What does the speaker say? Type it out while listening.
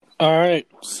All right,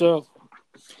 so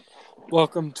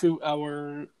welcome to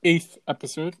our 8th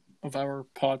episode of our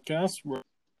podcast. Where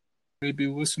we'll be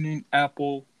listening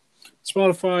Apple,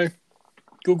 Spotify,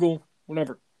 Google,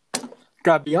 whatever.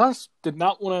 Gotta be honest, I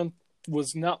didn't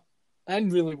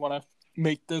really want to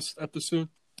make this episode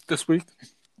this week.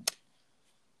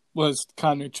 Was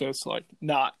kind of just like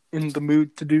not in the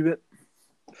mood to do it.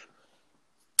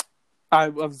 I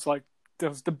was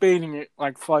debating it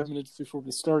like 5 minutes before we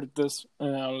started this,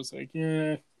 and I was like,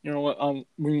 yeah, you know what,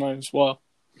 we might as well.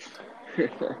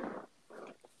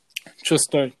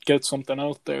 Just to get something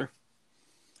out there.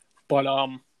 But,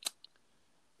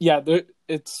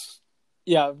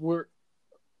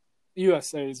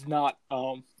 USA is not,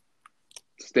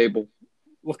 stable.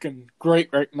 Looking great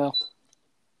right now.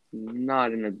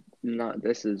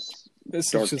 This is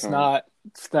just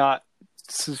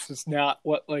not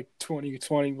what,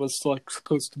 2020 was,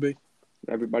 supposed to be.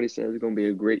 Everybody says it's going to be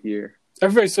a great year.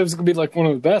 Everybody says it's going to be, one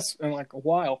of the best in, a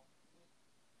while.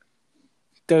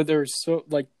 There's so,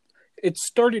 it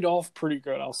started off pretty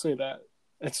good, I'll say that.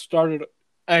 It started...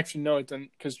 Actually, no, it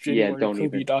didn't, because January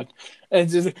Kobe died. And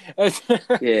just,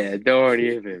 yeah, don't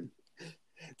even.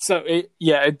 So,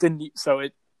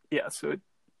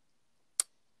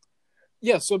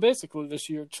 so basically this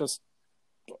year,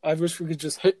 I wish we could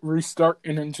just hit restart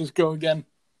and then just go again.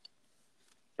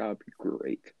 That would be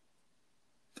great.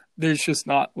 There's just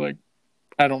not,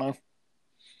 I don't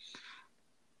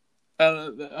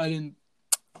know.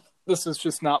 This is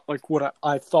just not, what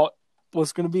I thought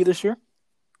was going to be this year.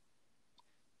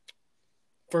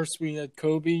 First we had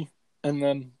Kobe, and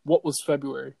then what was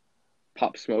February?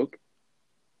 Pop Smoke.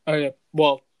 Oh, yeah.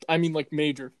 Well, I mean,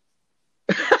 major.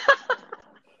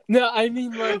 No, I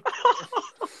mean,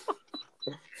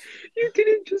 You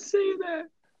didn't just say that.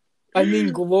 I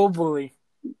mean, globally.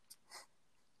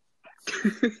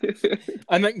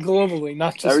 I meant globally,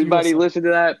 not just Everybody USA. listen to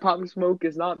that. Pop Smoke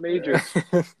is not major.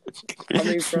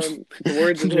 Coming from the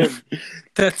words of him.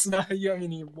 That's not, I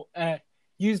mean,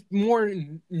 used more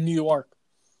in New York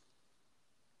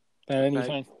than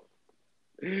anything.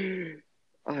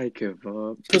 I give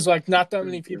up. Because, not that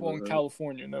many people in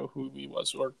California know who he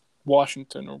was, or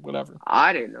Washington, or whatever.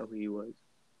 I didn't know who he was.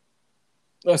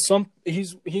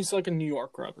 He's like a New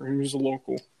York rapper. He was a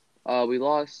local. We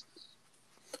lost.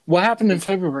 What happened in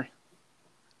February?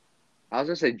 I was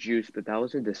gonna say Juice, but that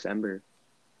was in December.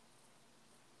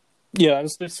 Yeah, it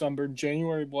was December.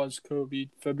 January was Kobe.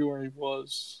 February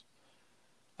was...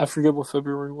 I forget what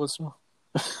February was now.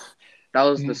 That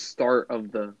was the start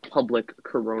of the public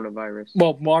coronavirus.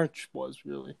 Well, March was,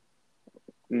 really.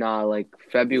 Nah,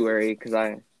 February, because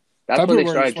that's February when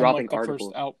they started dropping the articles.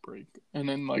 First outbreak. And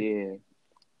then, yeah.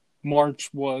 March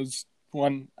was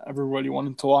when everybody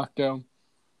wanted to lock down.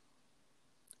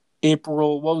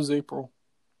 April, what was April?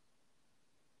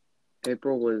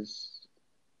 April was...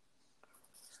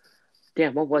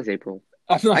 Damn, what was April?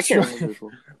 I'm not I can't sure. remember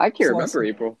April. I can't remember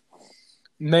April.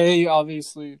 May,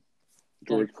 obviously.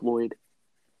 George Floyd.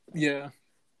 Yeah.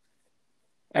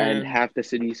 And half the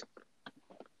cities,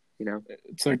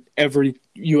 It's every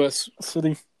U.S.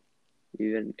 city.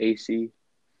 Even AC.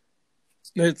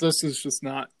 This is just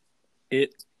not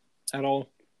it at all.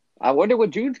 I wonder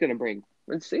what June's going to bring.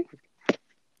 Let's see.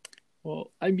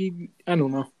 Well, I mean, I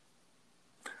don't know.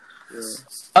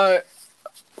 Yeah.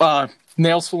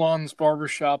 Nail salons,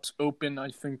 barbershops open, I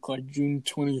think, June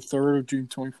 23rd or June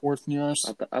 24th in the U.S.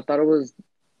 I thought it was...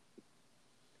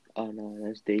 Oh, no,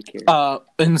 that's daycare.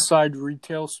 Inside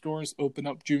retail stores open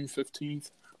up June 15th,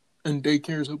 and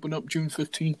daycares open up June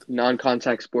 15th.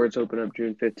 Non-contact sports open up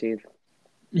June 15th.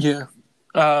 Yeah.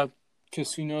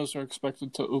 Casinos are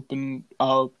expected to open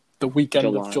the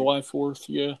weekend of July 4th,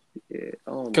 yeah. Yeah.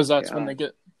 Oh, because that's when they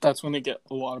get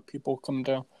a lot of people coming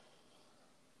down.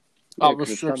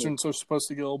 Restrictions are supposed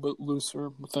to get a little bit looser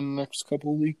within the next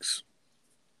couple of weeks.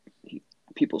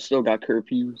 People still got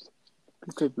curfews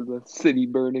because of the city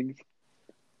burnings.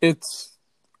 It's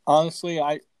honestly,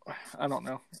 I don't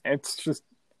know. It's just,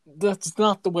 that's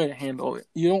not the way to handle it.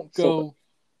 You don't go.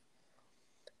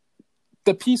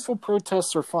 The peaceful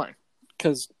protests are fine,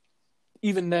 because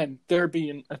even then they're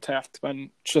being attacked when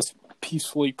just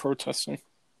peacefully protesting.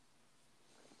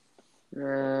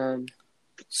 Some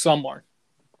are.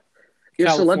 Your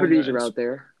celebrities are out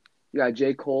there. You got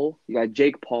J. Cole. You got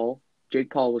Jake Paul.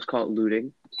 Jake Paul was caught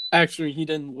looting. Actually, he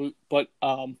didn't loot, but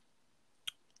I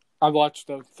watched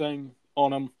a thing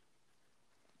on him.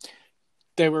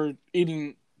 They were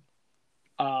eating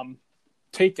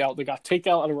takeout. They got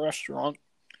takeout at a restaurant,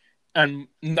 and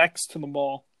next to the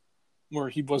mall where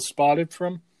he was spotted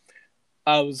from,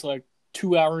 I was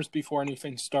 2 hours before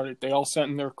anything started. They all sat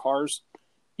in their cars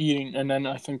eating, and then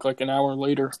I think like an hour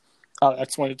later,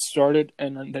 that's when it started,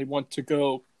 and then they went to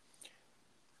go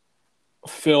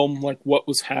film like what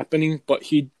was happening, but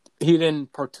he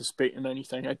didn't participate in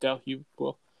anything. I doubt he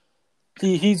will.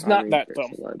 He's not that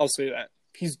dumb. I'll say that.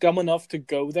 He's dumb enough to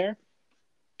go there,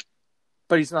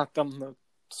 but he's not dumb to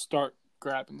start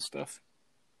grabbing stuff.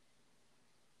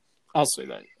 I'll say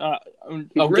that.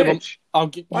 He's rich.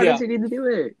 Why does he need to do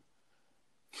it?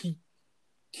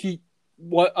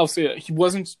 I'll say that. He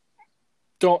wasn't.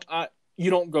 You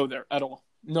don't go there at all.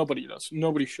 Nobody does.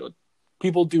 Nobody should.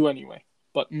 People do anyway,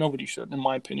 but nobody should, in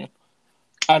my opinion.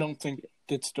 I don't think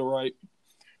it's the right.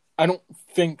 I don't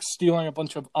think stealing a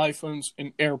bunch of iPhones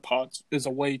and AirPods is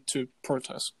a way to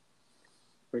protest.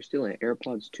 We're stealing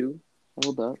AirPods too?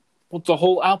 Hold up. Well, the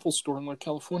whole Apple store in like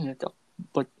California got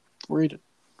like raided,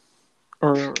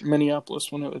 or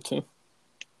Minneapolis, one of the two.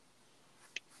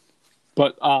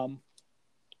 But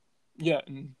yeah,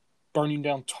 and burning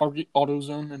down Target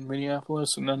AutoZone in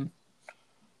Minneapolis, and then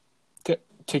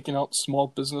taking out small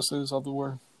businesses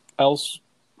everywhere else.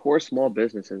 Poor small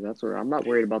businesses. That's where I'm not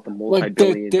worried about the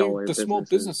multi-billion-dollar businesses. The small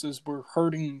businesses were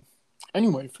hurting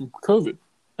anyway from COVID,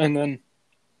 and then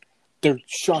they're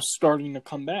just starting to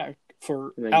come back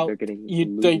for out.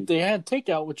 They had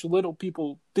takeout, which little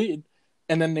people did,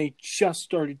 and then they just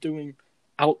started doing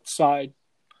outside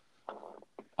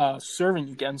serving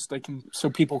again, so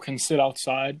people can sit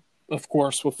outside, of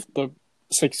course, with the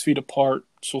 6 feet apart,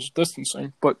 social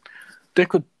distancing. But they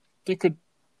could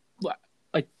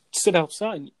like sit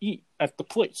outside and eat at the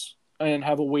place and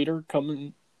have a waiter come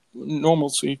in.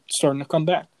 Normalcy starting to come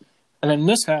back, and then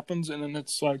this happens, and then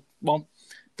it's like, well,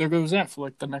 there goes that for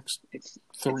like the next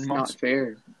 3 months. It's not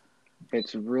fair.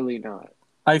 It's really not.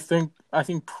 I think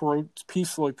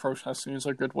peacefully protesting is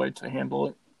a good way to handle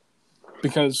it,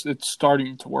 because it's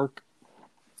starting to work.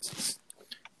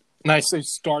 And I say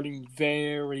starting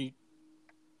very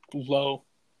low,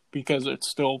 because it's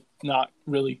still not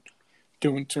really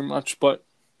doing too much. But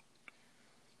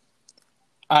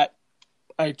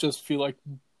I just feel like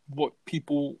what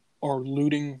people are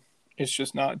looting,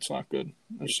 it's not good.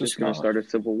 It's just going to start a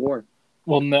civil war.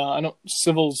 Well, no, I don't.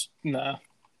 Nah.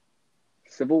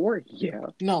 Civil war? Yeah.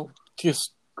 No,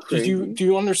 just do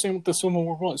you understand what the Civil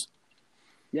War was?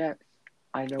 Yeah,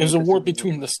 I know. It was a war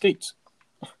between the states.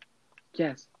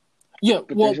 Yes. Yeah,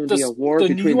 but well, there's going to be a war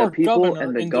between the people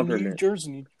and the government. The New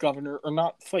Jersey governor are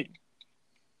not fighting.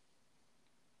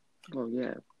 Well,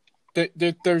 yeah.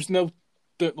 There's no,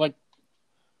 like,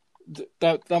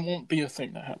 that won't be a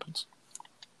thing that happens.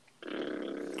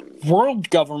 World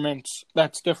governments,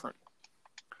 that's different.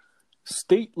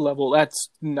 State level, that's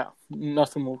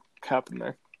nothing will happen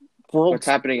there. What's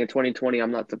happening in 2020,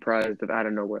 I'm not surprised if out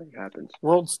of nowhere it happens.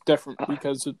 World's different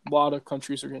because a lot of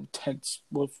countries are getting tense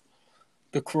with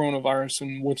the coronavirus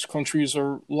and which countries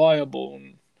are liable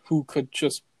and who could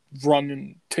just run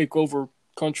and take over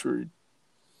country.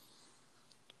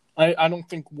 I don't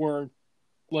think we're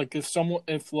like if some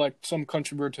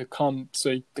country were to come,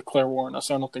 say, declare war on us,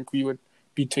 I don't think we would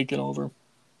be taken over.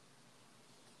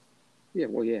 Yeah,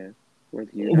 well, yeah.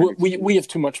 We have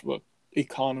too much of a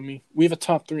economy. We have a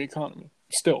top 3 economy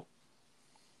still.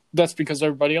 That's because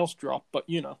everybody else dropped, but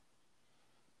I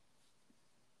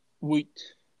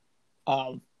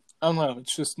don't know,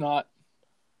 it's just not,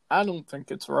 I don't think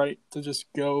it's right to just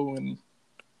go and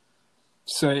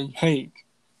say, hey,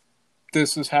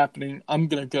 this is happening, I'm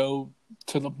gonna go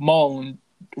to the mall and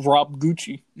rob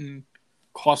Gucci and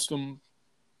cost them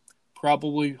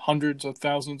probably hundreds of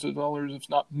thousands of dollars, if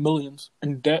not millions,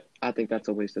 in debt. I think that's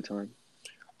a waste of time.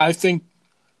 I think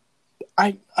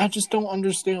I just don't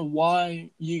understand why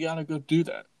you gotta go do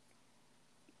that.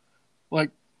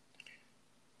 Like,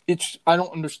 I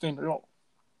don't understand at all.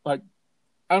 Like,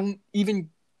 I don't even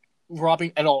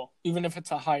robbing at all, even if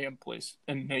it's a high-end place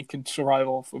and they can survive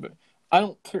off of it. I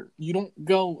don't care. You don't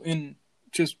go and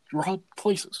just rob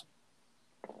places.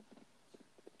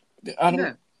 I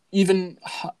don't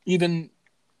even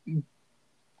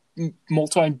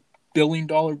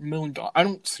multi-billion-dollar, $1,000,000. I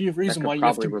don't see a reason why you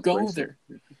have to go there.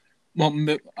 Well,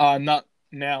 not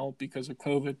now because of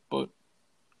COVID, but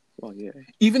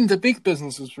even the big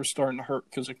businesses were starting to hurt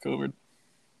because of COVID.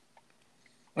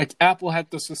 Like Apple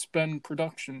had to suspend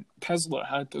production. Tesla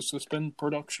had to suspend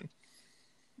production.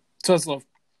 Tesla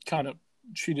kind of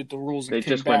cheated the rules. They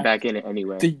just went back in it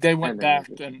anyway. They went back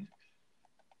and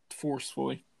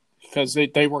forcefully because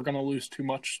they were going to lose too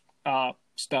much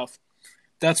stuff.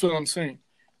 That's what I'm saying.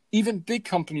 Even big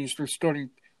companies were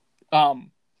starting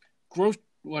growth,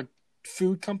 like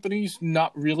food companies,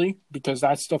 not really, because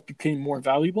that stuff became more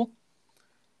valuable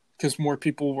because more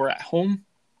people were at home.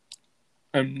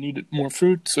 and needed more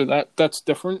food. So that's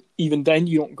different. Even then,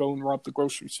 you don't go and rob the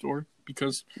grocery store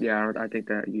because I think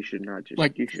that you should not just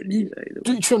you shouldn't do that either.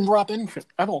 You shouldn't rob anything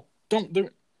at all. Don't do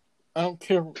it. I don't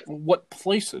care what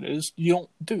place it is. You don't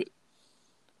do it.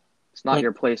 It's not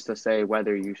your place to say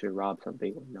whether you should rob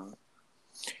something or not.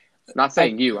 I'm not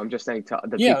saying you. I'm just saying to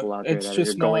the people out there that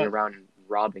are going around and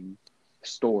robbing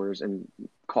stores and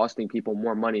costing people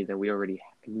more money than we already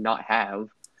not have.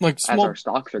 Like as our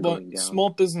stocks are going down. Small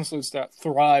businesses that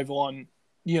thrive on,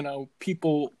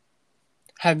 people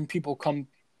having people come.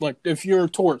 Like if you're a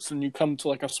tourist and you come to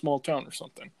like a small town or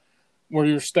something where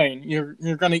you're staying, you're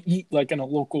gonna eat like in a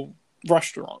local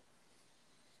restaurant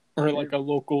or like a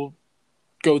local.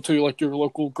 Go to like your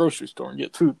local grocery store and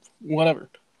get food, whatever.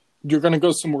 You're going to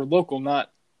go somewhere local,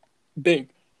 not big,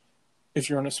 if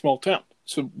you're in a small town.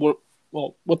 So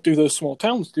what do those small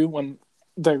towns do when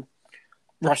their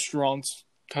restaurants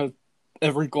have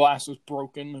every glass is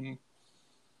broken and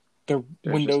their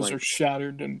windows are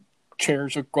shattered and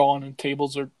chairs are gone and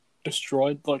tables are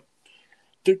destroyed? Like,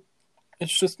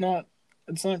 it's just not.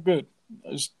 It's not good.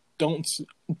 I just don't.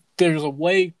 There's a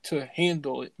way to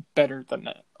handle it better than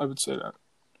that. I would say that.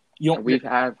 We've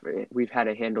had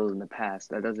it handled in the past.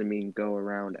 That doesn't mean go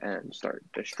around and start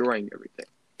destroying everything.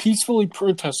 Peacefully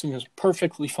protesting is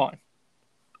perfectly fine,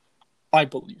 I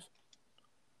believe.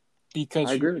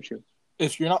 Because I agree with you.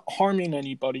 If you're not harming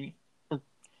anybody, or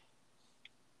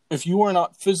if you are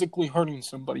not physically hurting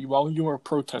somebody while you are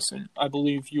protesting, I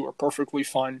believe you are perfectly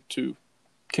fine to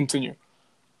continue.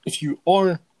 If you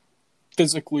are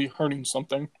physically hurting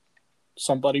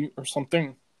somebody or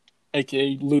something,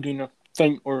 aka looting a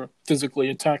thing or physically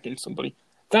attacking somebody,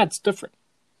 that's different.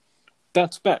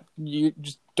 That's bad. You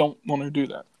just don't want to do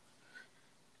that.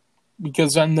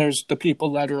 Because then there's the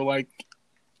people that are like,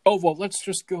 oh, well, let's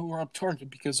just go rob Target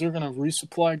because they're going to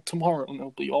resupply tomorrow and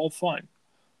it'll be all fine.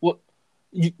 Well,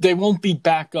 they won't be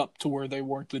back up to where they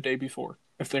were the day before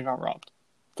if they got robbed.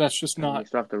 That's just not... You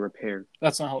still have to repair.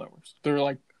 That's not how that works. They're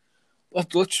like,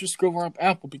 let's just go rob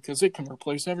Apple because it can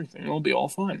replace everything. It'll be all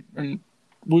fine. And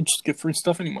we'll just get free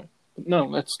stuff anyway.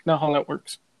 No, that's not how that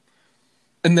works.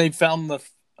 And they found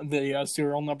the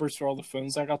serial numbers for all the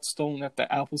phones that got stolen at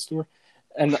the Apple store.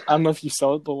 And I don't know if you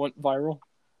saw it, but it went viral.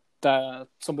 That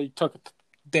somebody took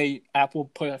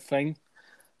Apple put a thing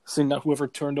saying that whoever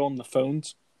turned on the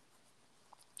phones,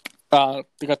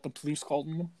 they got the police called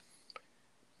on them.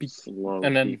 Slow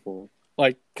and then, people.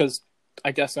 Like, because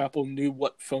I guess Apple knew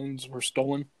what phones were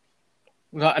stolen.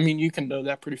 I mean, you can know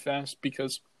that pretty fast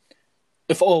because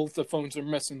if all of the phones are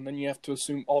missing, then you have to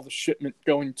assume all the shipment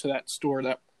going to that store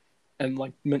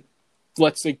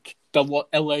let's say the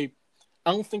LA, I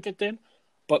don't think it did,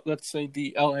 but let's say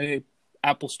the LA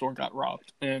Apple store got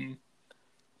robbed and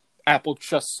Apple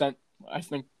just sent, I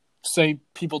think, say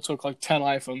people took like 10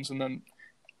 iPhones and then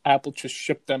Apple just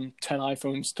shipped them 10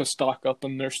 iPhones to stock up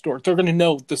in their store. They're going to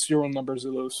know the serial numbers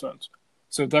of those phones.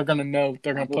 So they're going to know,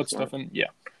 they're going to put stuff in. Yeah.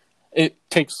 It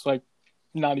takes like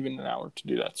not even an hour to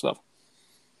do that stuff.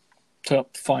 To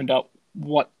find out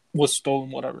what was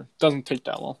stolen, whatever. It doesn't take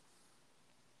that long.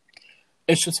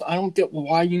 It's just, I don't get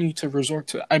why you need to resort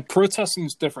to it. Protesting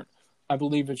is different. I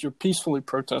believe if you're peacefully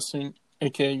protesting,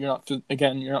 aka you're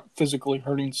not physically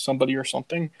hurting somebody or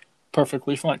something,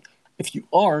 perfectly fine. If you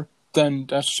are, then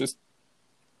that's just,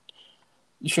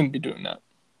 you shouldn't be doing that.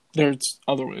 There's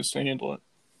other ways to handle it.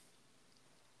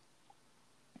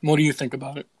 What do you think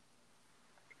about it?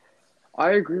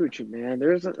 I agree with you, man.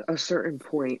 There's a certain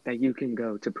point that you can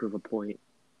go to prove a point.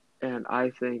 And I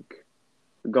think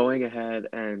going ahead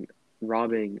and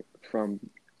robbing from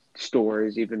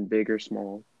stores, even big or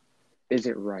small,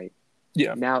 isn't right.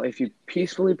 Yeah. Now, if you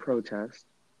peacefully protest,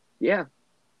 that's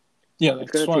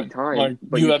it's going to take time, like,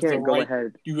 but you can't go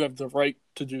ahead. You have the right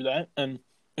to do that, and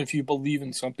if you believe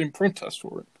in something, protest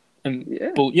for it. And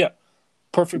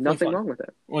perfectly nothing fine. wrong with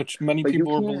it. Which many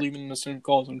people are believing in the same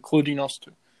cause, including us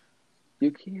too.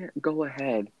 You can't go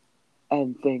ahead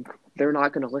and think they're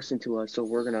not going to listen to us, so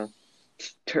we're going to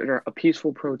turn a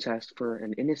peaceful protest for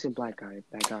an innocent black guy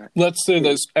that got... Let's say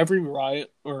this, every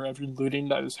riot or every looting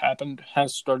that has happened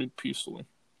has started peacefully.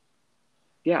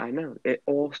 Yeah, I know. It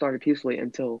all started peacefully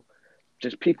until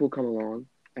just people come along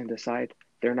and decide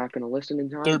they're not going to listen in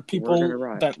time. There are people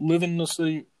that live in the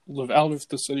city, live out of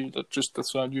the city, that just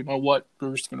decide, you know what,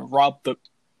 we're just going to rob the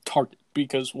Target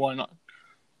because why not?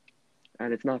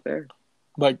 And it's not fair.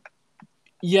 Like,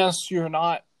 yes, you're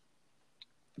not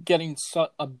getting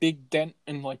a big dent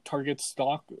in like Target's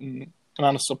stock and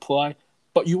amount of supply,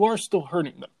 but you are still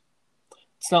hurting them.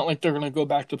 It's not like they're going to go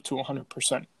back up to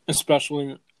 100%,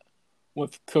 especially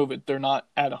with COVID. They're not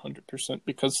at 100%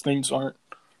 because things aren't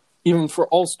even for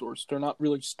all stores, they're not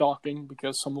really stocking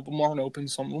because some of them aren't open.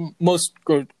 Some of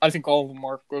them, I think all of them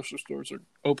are grocery stores are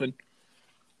open.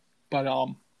 But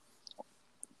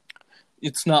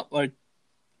it's not like,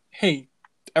 hey,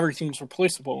 everything's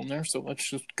replaceable in there, so let's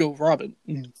just go rob it.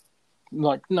 And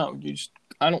like, no,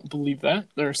 I don't believe that.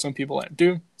 There are some people that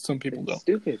do, some people don't.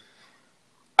 Stupid.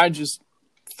 I just,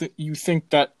 you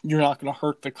think that you're not going to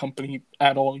hurt the company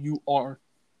at all. You are.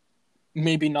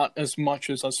 Maybe not as much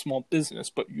as a small business,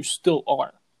 but you still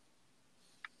are.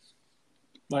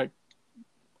 Like,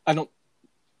 I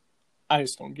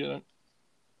just don't get it.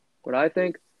 What I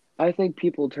think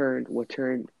people turned what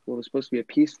was supposed to be a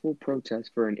peaceful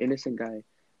protest for an innocent guy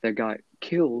that got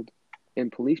killed in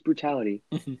police brutality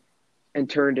and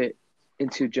turned it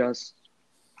into just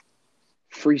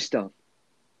free stuff.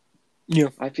 Yeah.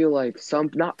 I feel like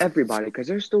not everybody, because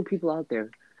there's still people out there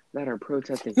that are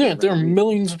protesting. Yeah, there are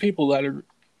millions of people that are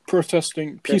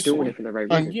protesting peacefully. They're doing it for the right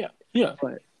reason. Yeah.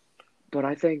 But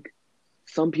I think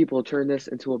some people turn this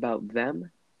into about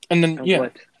them. And then,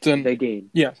 what they gain.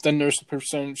 Yeah, then there's a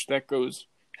percentage that goes,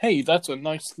 hey, that's a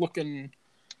nice looking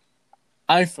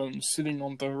iPhone sitting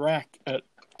on the rack at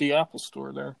the Apple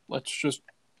store there. Let's just,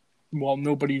 while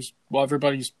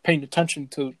everybody's paying attention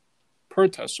to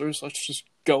protesters, let's just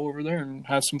go over there and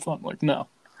have some fun. Like, no.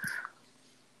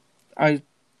 I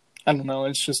don't know,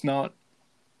 it's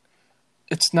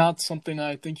not something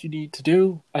I think you need to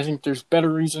do. I think there's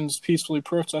better reasons. Peacefully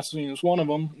protesting is one of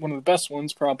them, one of the best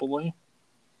ones probably.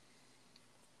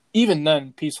 Even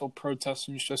then, peaceful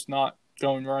protesting is just not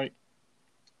going right.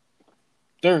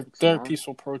 There are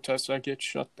peaceful protests that get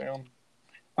shut down.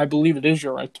 I believe it is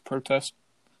your right to protest.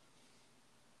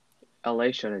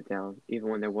 LA shut it down, even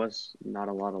when there was not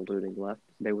a lot of looting left.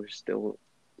 They were still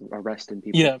arresting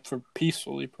people. Yeah, for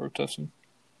peacefully protesting.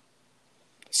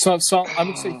 So I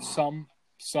would say some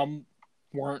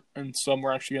weren't, and some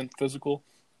were actually getting physical.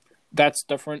 That's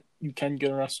different. You can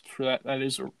get arrested for that. That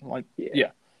is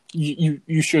yeah.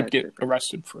 You should get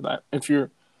arrested for that. If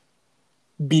you're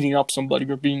beating up somebody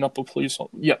or beating up a police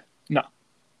officer, no.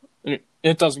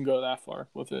 It doesn't go that far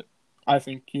with it. I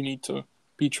think you need to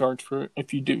be charged for it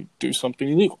if you do something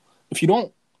illegal. If you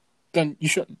don't, then you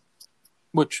shouldn't.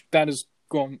 Which, that is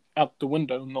going out the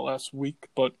window in the last week,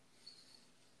 but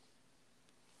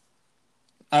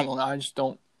I don't know, I just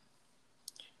don't.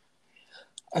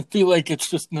 I feel like it's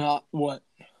just not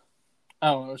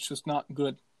it's just not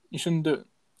good. You shouldn't do it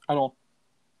at all.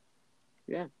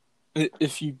 Yeah.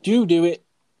 If you do it,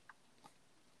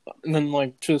 then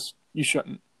you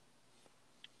shouldn't.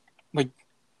 Like,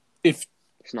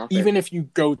 even if you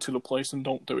go to the place and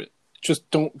don't do it,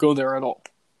 just don't go there at all.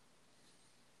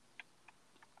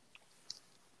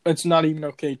 It's not even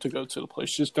okay to go to the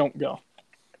place. Just don't go.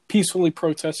 Peacefully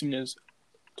protesting is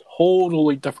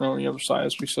totally different on the other side,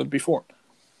 as we said before.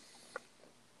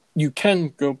 You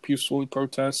can go peacefully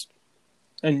protest,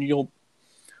 and you'll,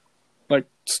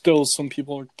 still some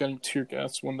people are getting tear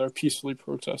gas when they're peacefully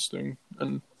protesting,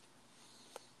 and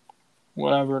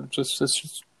whatever, it's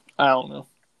just, I don't know.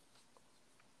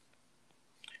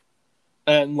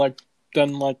 And, I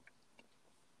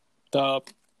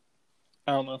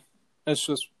don't know. This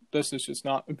is just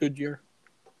not a good year.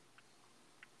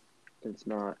 It's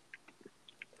not.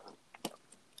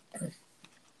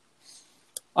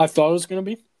 I thought it was going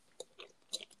to be.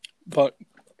 But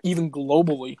even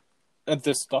globally,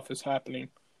 this stuff is happening.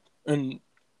 In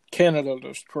Canada,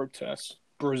 there's protests.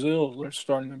 Brazil, there's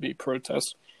starting to be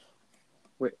protests.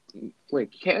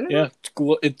 Wait, Canada?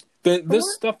 Yeah, this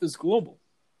stuff is global.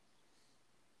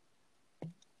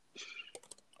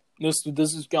 This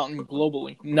has gotten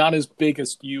globally. Not as big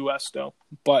as the U.S., though,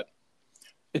 but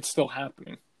it's still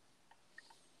happening.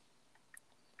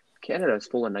 Canada is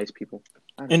full of nice people.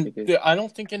 I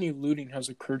don't think any looting has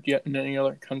occurred yet in any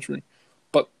other country,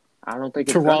 but I don't think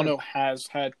Toronto has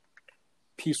had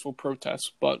peaceful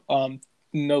protests, but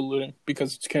no looting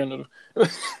because it's Canada.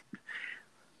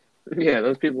 Yeah,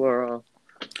 those people are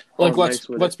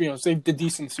let's be honest. They have the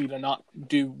decency to not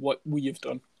do what we have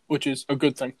done, which is a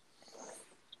good thing.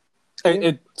 Yeah.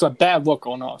 It's a bad look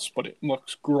on us, but it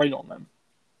looks great on them.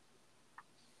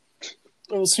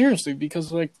 Well, seriously,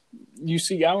 because you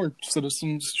see our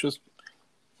citizens just.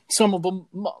 Some of them,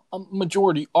 a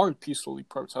majority, are peacefully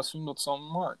protesting, but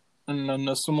some aren't. And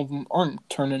then some of them aren't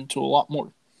turned into a lot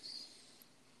more.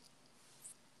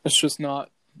 It's just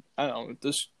not, I don't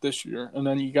know, this year. And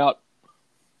then you got,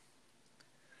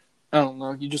 I don't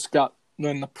know, you just got,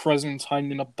 then the president's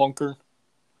hiding in a bunker.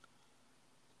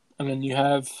 And then you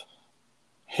have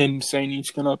him saying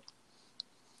he's going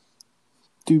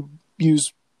to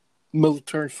use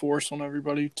military force on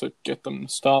everybody to get them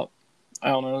to stop. I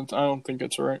don't know. I don't think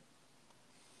it's right.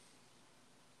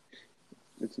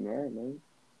 It's mad, man.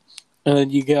 And then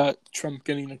you got Trump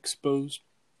getting exposed,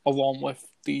 along with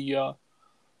the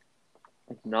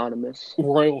Anonymous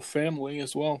royal family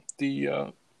as well.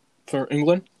 For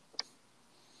England,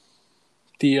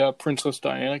 the Princess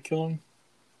Diana killing.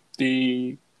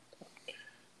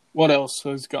 What else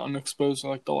has gotten exposed in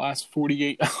like the last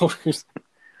 48 hours?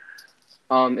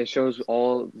 It shows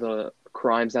all the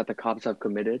crimes that the cops have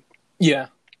committed. Yeah,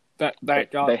 that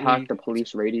got They hacked the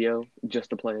police radio just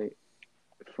to play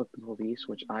 "Fuck the Police,"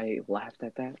 which I laughed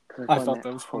at that. I thought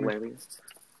that was hilarious.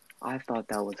 I thought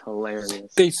that was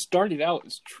hilarious. They started out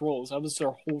as trolls. That was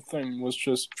their whole thing, was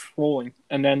just trolling.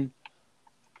 And then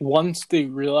once they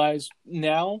realized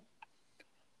the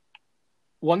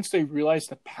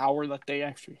power that they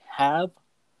actually have,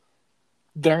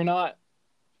 they're not.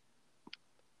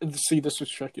 See, this is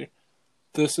tricky.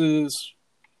 They're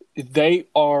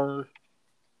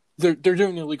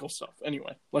doing illegal stuff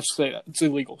anyway. Let's say that it's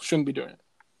illegal. Shouldn't be doing it.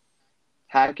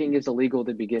 Hacking is illegal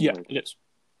to begin with. Yeah, it is.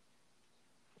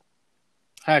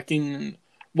 Hacking.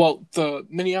 Well, the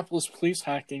Minneapolis police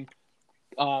hacking.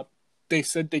 They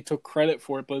said they took credit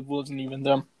for it, but it wasn't even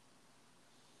them.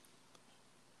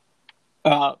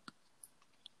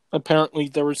 Apparently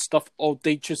there was stuff.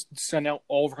 They just sent out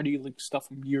already leaked stuff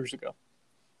from years ago.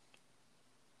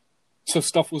 So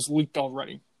stuff was leaked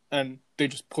already, and they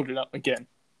just put it up again.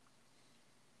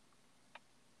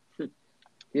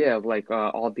 Yeah, like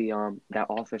all the that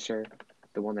officer,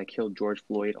 the one that killed George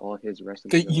Floyd, all his rest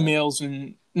of the emails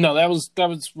and no, that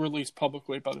was released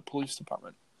publicly by the police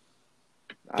department.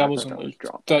 That wasn't leaked.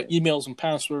 The emails and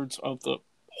passwords of the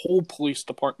whole police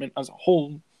department as a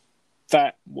whole,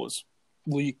 that was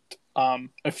leaked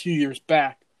a few years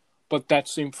back, but that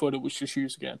same photo was just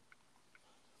used again.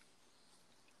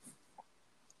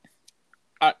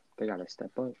 They gotta step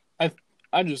up.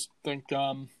 I just think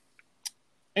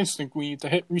instinct we need to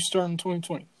hit restart in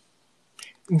 2020.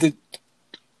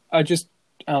 I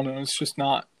don't know. It's just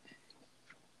not.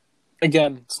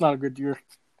 Again, it's not a good year.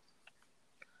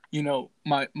 You know,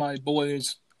 my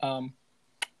boys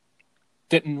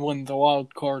didn't win the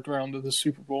wild card round of the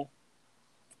Super Bowl,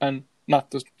 and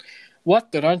not the.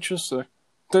 What did I just say?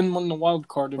 Didn't win the wild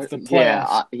card of the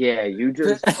playoffs. Yeah. You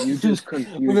just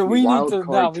confused the wild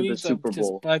card to the Super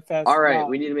Bowl. All right,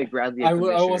 we need to make Bradley a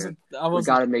commissioner. We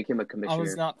got to make him a commissioner. I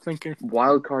was not thinking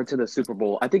wild card to the Super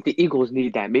Bowl. I think the Eagles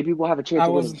need that. Maybe we'll have a chance. I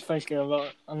wasn't thinking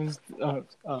about it.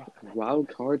 Wild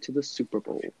card to the Super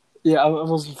Bowl. Yeah, I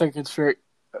wasn't thinking straight.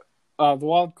 The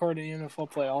wild card in the NFL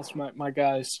playoffs. My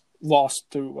guys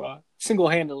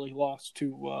single-handedly lost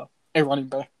to a running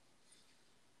back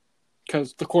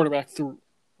because the quarterback threw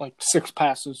like 6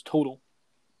 passes total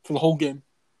for the whole game.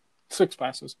 6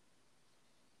 passes.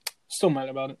 Still mad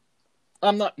about it.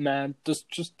 I'm not mad.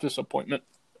 Just disappointment.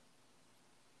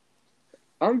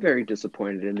 I'm very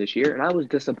disappointed in this year, and I was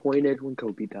disappointed when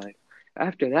Kobe died.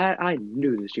 After that, I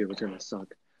knew this year was going to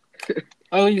suck.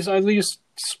 At least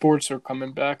sports are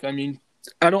coming back. I mean,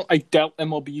 I doubt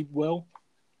MLB will.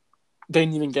 They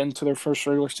didn't even get into their first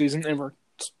regular season. They were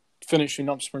finishing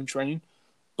up spring training.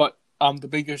 But the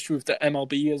big issue with the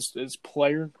MLB is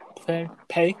player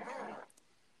pay.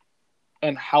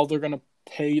 And how they're going to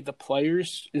pay the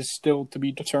players is still to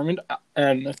be determined.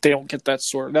 And if they don't get that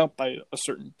sorted out by a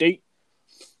certain date,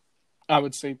 I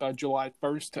would say by July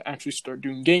 1st to actually start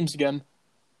doing games again.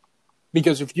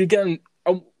 Because if you get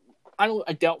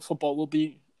I doubt football will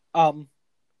be.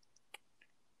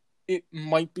 It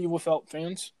might be without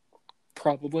fans,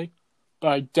 probably, but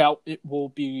I doubt it will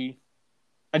be.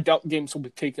 I doubt games will be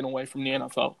taken away from the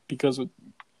NFL because of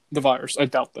the virus. I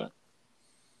doubt that.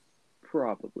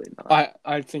 Probably not.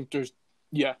 I think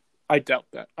I doubt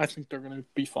that. I think they're going to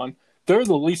be fine. They're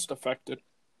the least affected.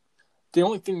 The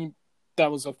only thing that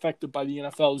was affected by the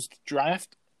NFL is the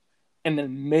draft, and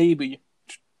then maybe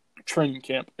training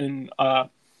camp in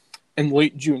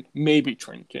late June. Maybe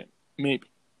training camp. Maybe.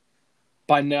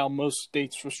 By now, most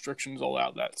states' restrictions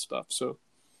allow that stuff, so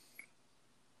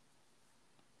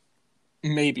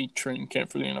maybe training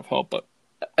camp for the NFL, but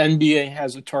NBA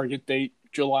has a target date,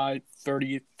 July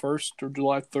 31st or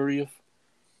July 30th.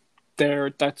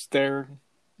 That's their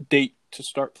date to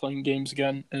start playing games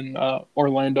again in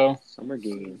Orlando. Summer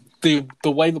games.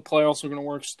 The way the playoffs are going to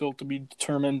work is still to be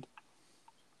determined.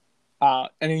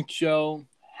 NHL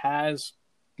has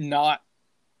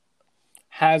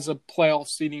a playoff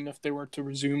seeding if they were to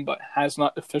resume, but has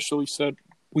not officially said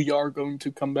we are going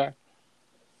to come back.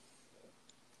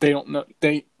 They don't know.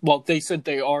 They said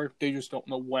they are. They just don't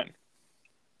know when.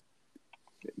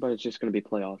 But it's just going to be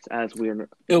playoffs as we're.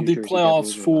 It'll be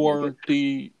playoffs for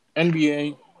the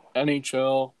NBA,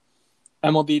 NHL,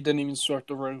 MLB didn't even start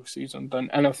the regular season. Then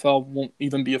NFL won't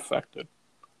even be affected.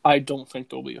 I don't think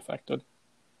they'll be affected.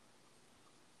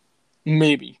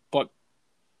 Maybe, but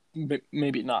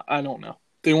maybe not. I don't know.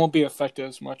 They won't be affected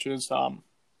as much as NBA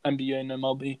and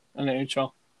MLB and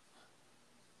NHL.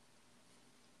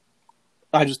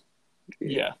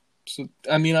 Yeah. So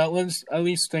I mean, at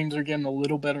least things are getting a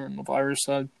little better on the virus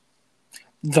side.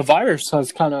 The virus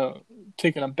has kind of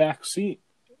taken a back seat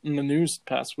in the news the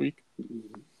past week.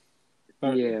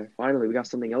 Yeah, finally we got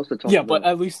something else to talk about. Yeah, but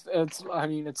at least it's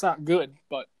not good,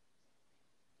 but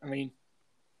I mean,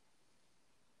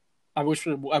 I wish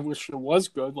it was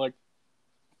good. Like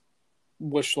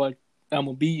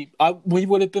MLB. We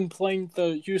would have been playing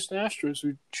the Houston Astros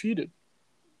who cheated,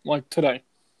 like today.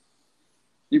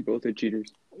 You both are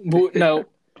cheaters. No,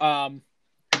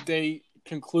 they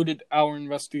concluded our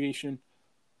investigation.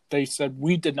 They said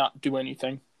we did not do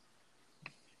anything.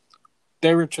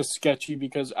 They were just sketchy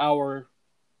because our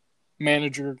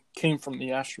manager came from the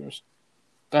Astros.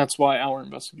 That's why our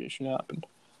investigation happened.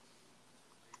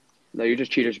 No, you're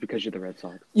just cheaters because you're the Red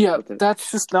Sox. Yeah,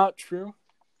 that's just not true.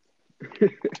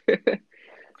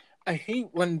 I hate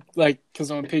when, because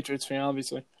I'm a Patriots fan,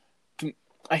 obviously.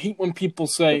 I hate when people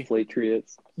say,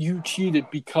 Patriots. You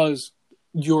cheated because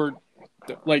you're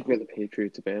the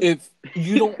Patriots fan. If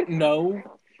you don't know,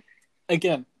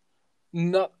 again,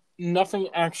 nothing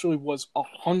actually was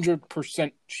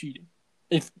 100% cheating.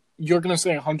 If you're going to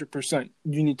say 100%,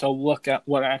 you need to look at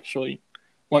what actually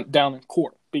went down in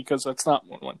court, because that's not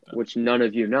what went down. Which none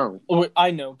of you know.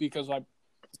 I know because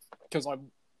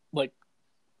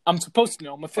I'm supposed to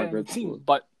know. I'm a fan of the team,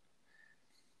 but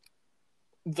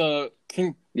the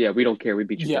King. Yeah, we don't care. We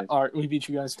beat you guys. Yeah, all right, we beat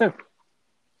you guys too.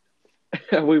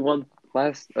 We won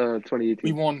last 2018.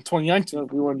 We won 2019. No,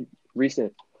 we won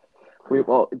recent.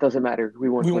 It doesn't matter. We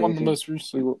won. We won the most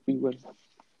recent. We won.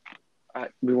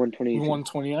 We won 2018. We won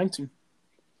 2019.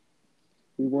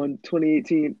 We won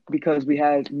 2018 because we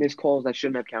had missed calls that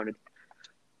shouldn't have counted.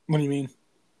 What do you mean?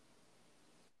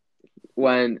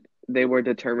 When they were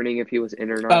determining if he was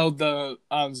in or not. Oh, the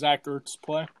Zach Ertz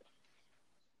play?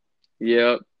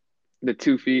 Yep. The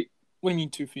 2 feet. What do you mean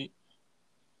 2 feet?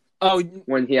 Oh,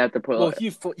 when he had to put. Well,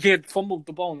 he had fumbled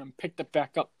the ball and then picked it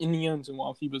back up in the end zone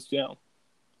while he was down.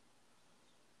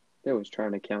 They was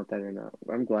trying to count that or not.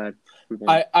 I'm glad.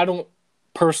 I don't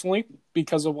personally,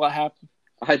 because of what happened.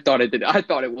 I thought it did. I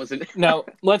thought it wasn't. Now,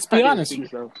 let's be honest.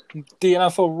 So. The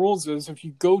NFL rules is if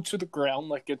you go to the ground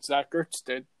like Zach Ertz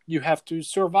did, you have to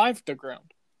survive the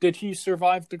ground. Did he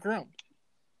survive the ground?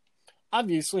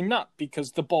 Obviously not,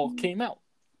 because the ball came out.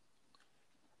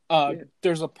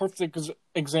 There's a perfect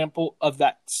example of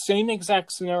that same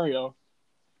exact scenario,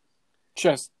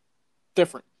 just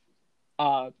different.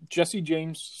 Jesse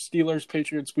James, Steelers,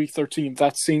 Patriots, Week 13,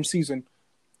 that same season,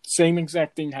 same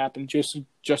exact thing happened.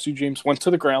 Jesse James went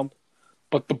to the ground,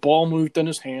 but the ball moved in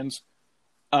his hands.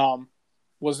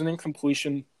 Was an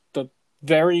incompletion. So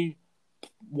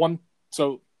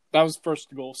that was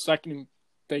first goal. Second,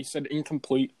 they said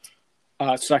incomplete.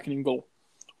 Second and goal.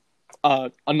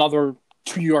 Another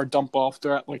 2-yard dump off.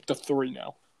 They're at the 3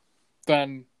 now.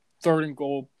 Then third and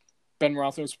goal. Ben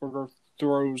Roethlisberger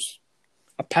throws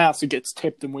a pass. It gets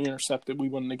tipped and we intercept it. We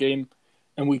win the game,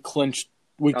 and we clinched.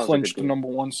 We clinched the number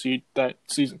 1 seed that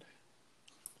season.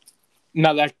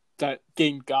 Now that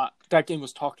game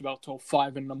was talked about till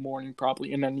 5 a.m.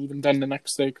 probably, and then even then the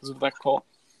next day because of that call.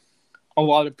 A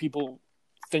lot of people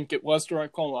think it was the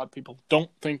right call. A lot of people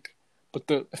don't think. But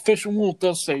the official rule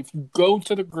does say if you go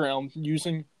to the ground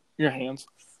using your hands.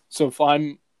 So if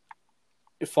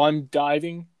I'm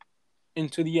diving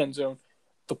into the end zone,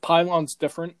 the pylon's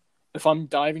different. If I'm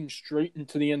diving straight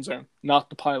into the end zone, not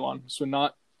the pylon, so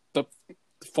not the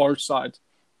far side.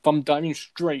 If I'm diving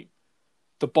straight,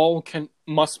 the ball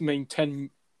must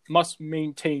maintain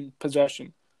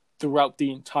possession throughout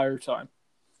the entire time.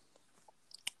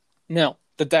 Now,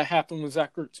 did that happen with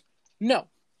Zach Ertz? No,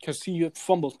 because he had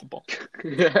fumbled the ball.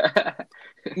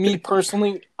 Me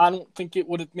personally, I don't think it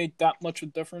would have made that much of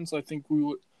a difference. I think we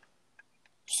would.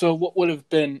 So what would have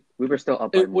been? We were still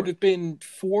up. It would have been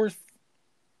 4th.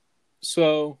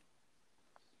 So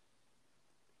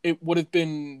it would have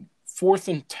been 4th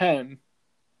and 10.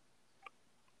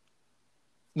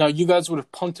 Now you guys would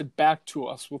have punted back to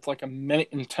us with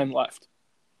 1:10 left,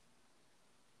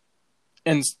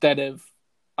 instead of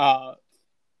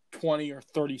 20 or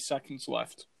 30 seconds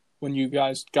left when you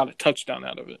guys got a touchdown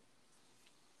out of it.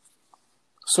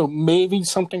 So maybe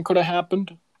something could have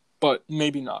happened, but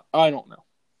maybe not. I don't know.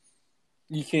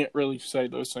 You can't really say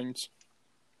those things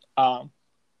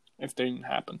if they didn't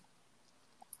happen.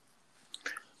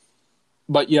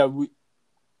 But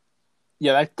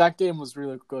that game was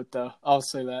really good though. I'll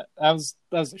say that. That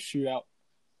was a shootout.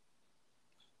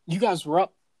 You guys were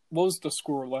up what was the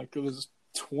score like? It was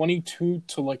 22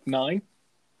 to like 9.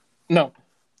 No,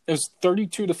 it was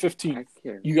 32 to 15.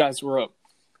 You guys were up,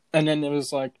 and then it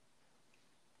was like,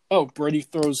 oh, Brady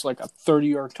throws like a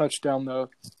 30-yard touchdown to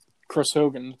Chris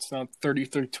Hogan. It's now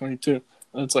 33-22.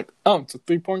 And it's like, oh, it's a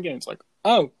 3-point game. It's like,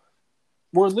 oh,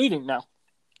 we're leading now.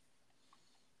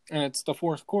 And it's the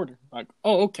fourth quarter. Like,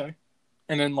 oh, okay.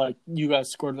 And then, like, you guys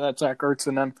scored that, Zach Ertz,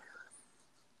 and then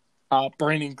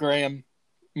Brandon Graham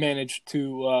managed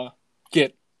to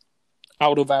get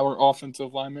out of our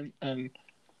offensive lineman and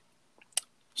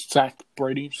sack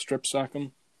Brady, strip sack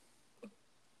him.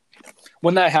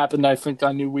 When that happened, I think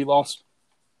I knew we lost.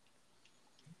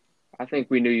 I think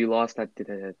we knew you lost at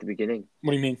the beginning.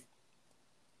 What do you mean?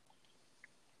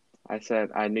 I said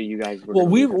I knew you guys were. Well,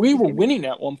 we were winning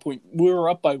at one point. We were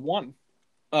up by 1.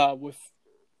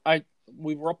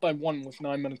 We were up by 1 with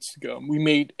 9 minutes to go. We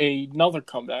made another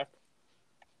comeback,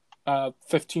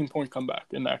 15-point comeback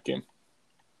in that game,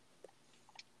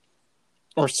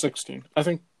 or 16. I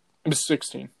think it was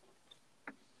 16.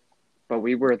 But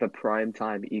we were the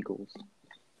primetime Eagles.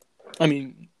 I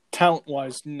mean,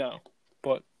 talent-wise, no,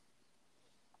 but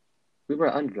we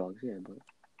were underdogs, yeah. But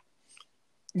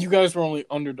you guys were only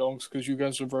underdogs because you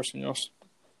guys were versing us.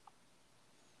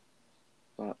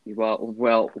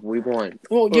 Well, we won.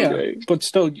 Well, yeah, okay. But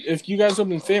still, if you guys would have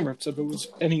been favorites if it was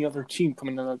any other team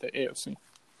coming out of the AFC.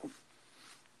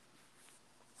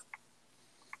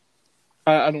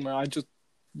 I don't know. I don't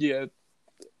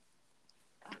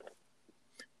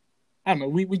know.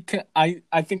 We can. I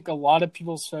think a lot of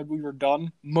people said we were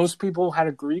done. Most people had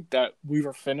agreed that we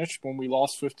were finished when we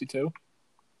lost 52.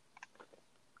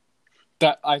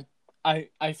 That I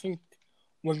think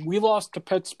when we lost to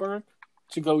Pittsburgh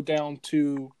to go down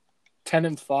to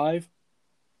 10-5,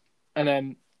 and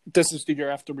then this is the year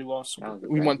after we lost.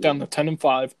 We went down to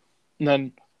 10-5, and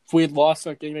then if we had lost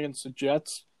that game against the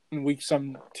Jets in Week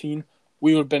 17,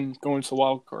 we would have been going to the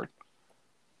wild card.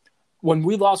 When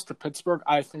we lost to Pittsburgh,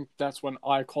 I think that's when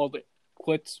I called it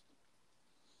quits.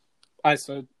 I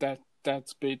said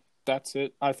that's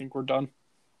it. I think we're done.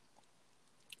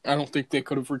 I don't think they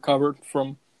could have recovered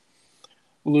from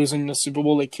losing the Super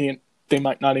Bowl. They can't. They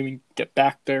might not even get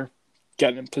back there,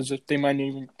 get in position. They might not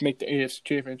even make the AFC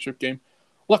Championship game.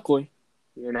 Luckily,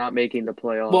 you're not making the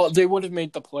playoffs. Well, they would have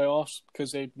made the playoffs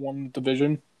because they'd won the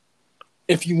division.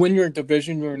 If you win your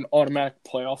division, you're an automatic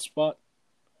playoff spot.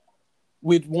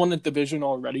 We'd won the division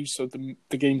already, so the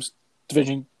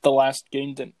last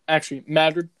game didn't actually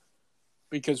matter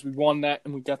because we won that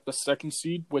and we got the second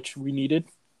seed, which we needed.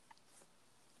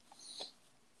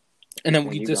 And then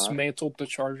we dismantled the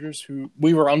Chargers, who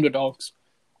we were underdogs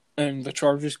in the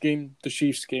Chargers game, the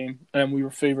Chiefs game, and we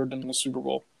were favored in the Super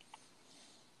Bowl.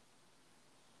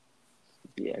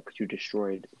 Yeah, because you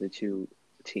destroyed the two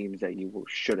teams that you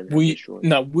shouldn't have destroyed.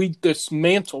 No, we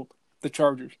dismantled the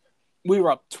Chargers. We were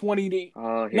up 28. We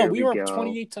were up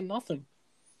 28-0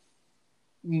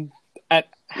 at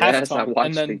halftime. Yes, I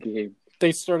watched the game.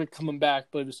 They started coming back,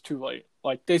 but it was too late.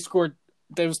 Like they scored.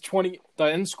 There was 20. The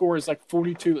end score is like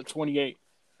 42-28,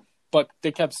 but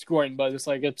they kept scoring. But it's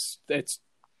like it's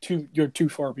too. You're too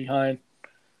far behind.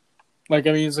 Like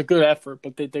I mean, it's a good effort,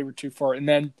 but they were too far. And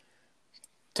then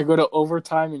to go to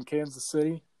overtime in Kansas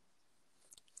City,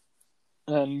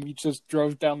 and we just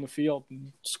drove down the field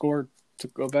and scored to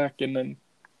go back. And then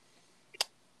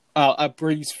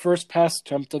Brady's first pass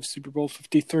attempt of Super Bowl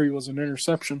 53 was an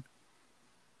interception,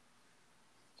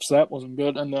 so that wasn't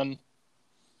good. And then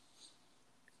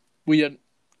we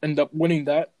end up winning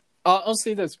that. I'll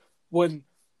say this. When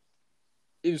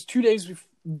it was 2 days before,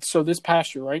 so this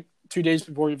past year, right? 2 days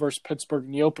before we versed Pittsburgh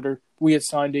in the opener, we had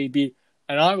signed AB.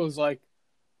 And I was like,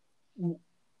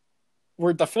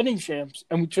 we're defending champs,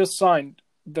 and we just signed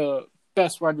the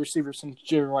best wide receiver since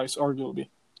Jerry Rice, arguably.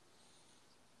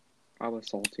 I was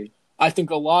salty. I think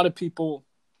a lot of people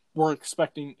were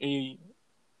expecting a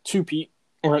two-peat,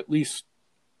 or at least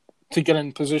to get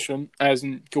in position as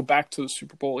in go back to the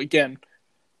Super Bowl again,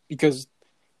 because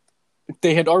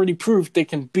they had already proved they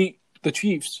can beat the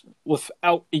Chiefs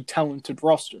without a talented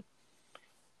roster.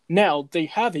 Now they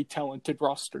have a talented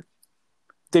roster.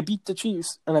 They beat the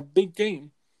Chiefs in a big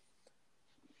game.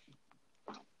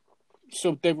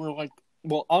 So they were like,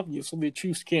 well, obviously the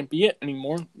Chiefs can't be it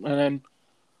anymore. And then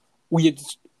we had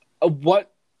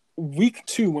week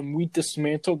 2 when we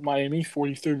dismantled Miami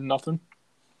 43-0.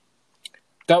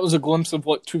 That was a glimpse of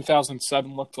what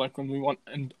 2007 looked like when we went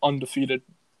undefeated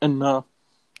and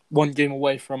one game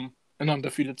away from an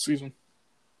undefeated season.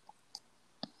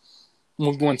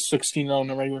 We went 16-0 in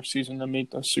the regular season and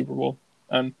made the Super Bowl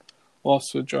and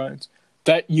lost to the Giants.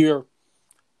 That year,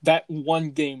 that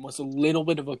one game was a little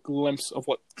bit of a glimpse of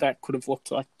what that could have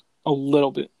looked like. a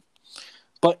little bit.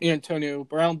 But Antonio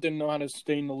Brown didn't know how to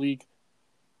stay in the league.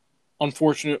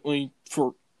 Unfortunately,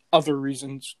 for other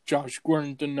reasons, Josh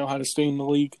Gordon didn't know how to stay in the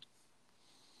league.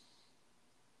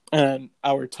 And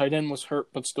our tight end was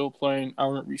hurt but still playing.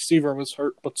 Our receiver was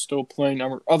hurt but still playing.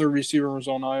 Our other receiver was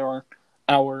on IR.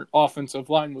 Our offensive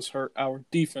line was hurt. Our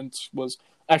defense wasn't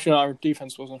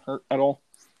hurt at all.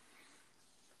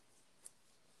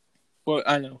 But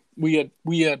I know we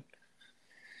didn't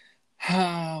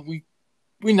have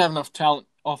enough talent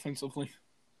offensively.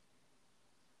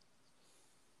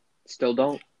 Still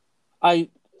don't. I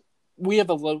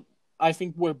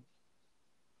think we're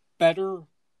better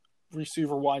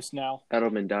receiver-wise now.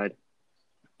 Edelman died.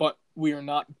 But we are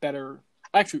not better.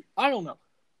 Actually, I don't know.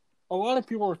 A lot of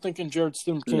people are thinking Jared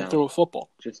Stidham can't throw a football.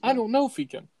 I don't know if he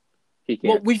can. He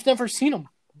can't. Well, we've never seen him.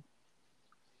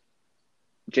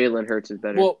 Jalen Hurts is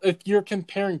better. Well, if you're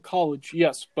comparing college,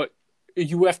 yes, but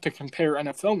you have to compare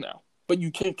NFL now. But you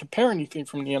can't compare anything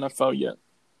from the NFL yet.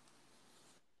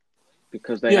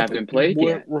 Because they haven't played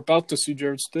yet. We're about to see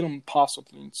Jared Stidham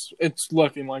possibly. It's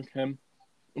looking like him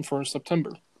for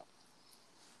September.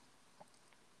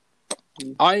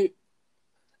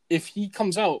 If he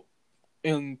comes out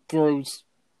and throws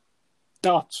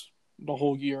dots the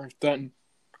whole year, then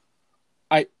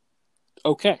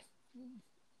okay.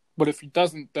 But if he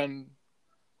doesn't, then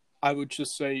I would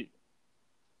just say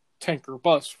tank or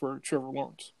bust for Trevor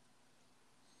Lawrence.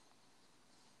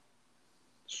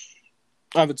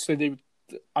 I would say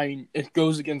it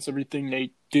goes against everything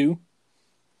they do.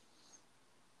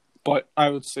 But I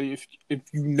would say if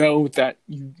you know that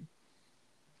you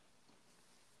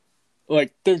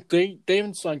like they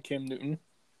haven't signed Cam Newton,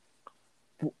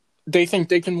 they think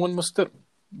they can win with Stidham.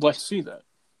 Let's see that.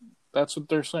 That's what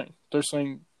they're saying.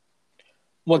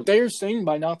 What they're saying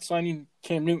by not signing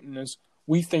Cam Newton is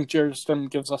we think Jared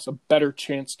Stidham gives us a better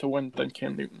chance to win than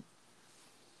Cam Newton.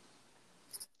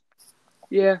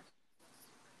 Yeah.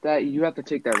 That you have to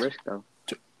take that risk, though.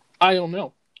 I don't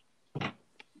know.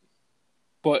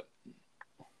 But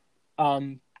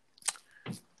Cam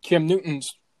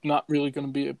Newton's not really going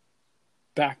to be a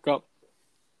backup.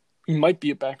 He might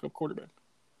be a backup quarterback.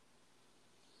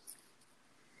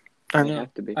 I know.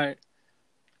 Have to be. I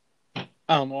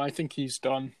don't know. I think he's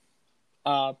done.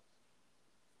 I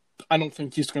don't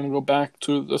think he's going to go back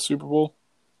to the Super Bowl.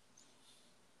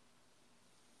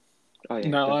 Oh, yeah,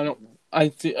 no, I don't. I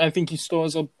think he still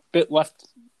has a bit left.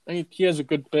 I think he has a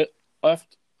good bit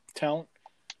left, talent.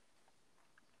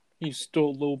 He's still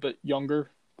a little bit younger,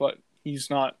 but he's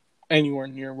not anywhere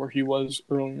near where he was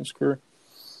early in his career.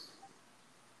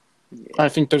 Yeah. I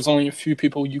think there's only a few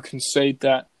people you can say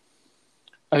that.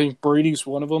 I think Brady's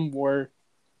one of them where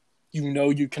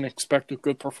you can expect a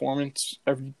good performance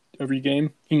every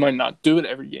game. He might not do it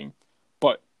every game,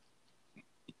 but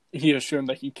he has shown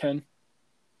that he can.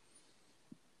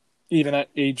 Even at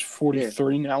age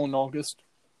 43 now in August.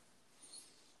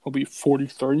 He'll be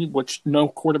 43, which no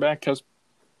quarterback has.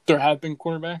 There have been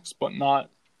quarterbacks, but not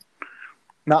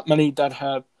many that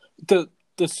have. The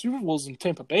Super Bowl's in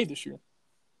Tampa Bay this year.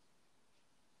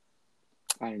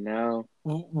 I know.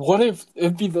 What if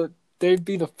they'd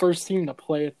be the first team to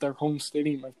play at their home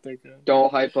stadium if they could?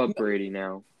 Don't hype up Brady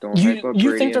now. Hype up Brady.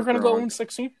 You think they're going to go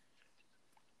 0-16?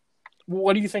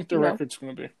 What do you think their record's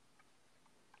going to be?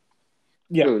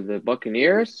 Yeah. Who, the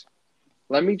Buccaneers?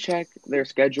 Let me check their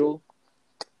schedule.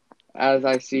 As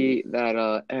I see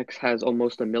that X has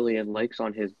almost 1 million likes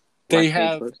on his. They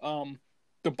have the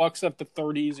Bucs have the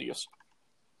third easiest.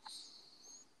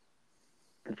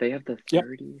 They have the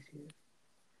third easiest.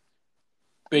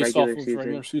 Based off of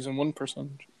regular season win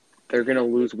percentage. They're gonna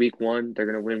lose week 1. They're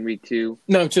gonna win week 2.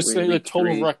 No, just say the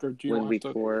total 3, record. Win week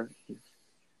 4.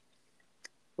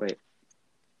 Wait.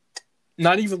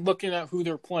 Not even looking at who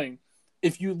they're playing.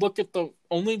 If you look at the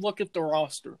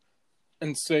roster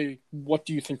and say, what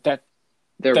do you think that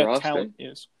talent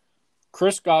is?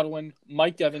 Chris Godwin,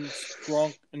 Mike Evans,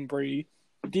 Gronk, and Brady.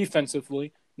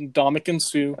 Defensively, Ndamukong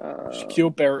Suh,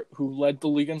 Shaquille Barrett, who led the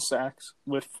league in sacks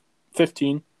with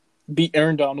 15, beat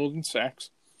Aaron Donald in sacks.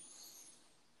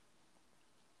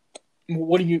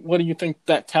 What do you think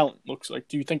that talent looks like?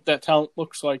 Do you think that talent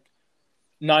looks like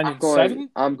 9-7?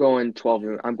 I'm going 12.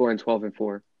 I'm going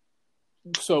 12-4.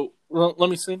 So let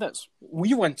me say this: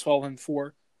 we went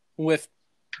 12-4 with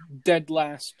dead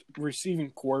last receiving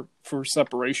core for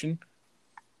separation,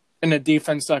 and a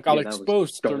defense that got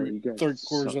exposed third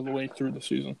quarters of the way through the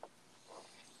season.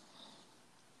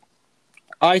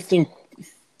 I think.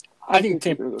 Do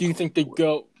you think they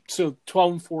go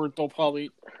 12-4? They'll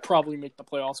probably make the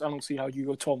playoffs. I don't see how you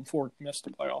go 12-4 and miss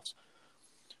the playoffs.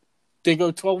 They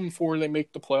go 12-4. They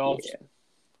make the playoffs. Yeah.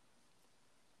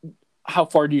 How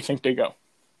far do you think they go?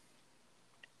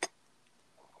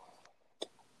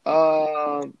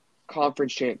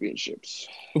 Conference championships.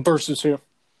 Versus who?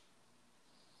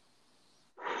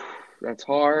 That's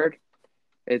hard.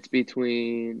 It's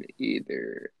between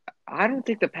either. I don't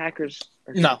think the Packers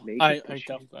are going to make it. I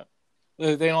doubt that.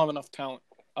 They don't have enough talent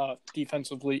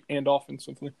defensively and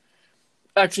offensively.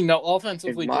 Actually, no.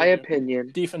 Offensively, in my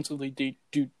opinion. Defensively, they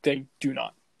do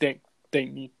not. They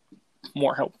need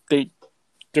more help.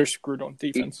 They're screwed on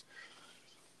defense.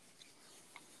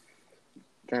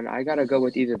 Then I gotta go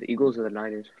with either the Eagles or the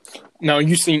Niners. Now,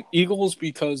 you seen Eagles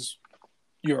because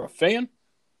you're a fan?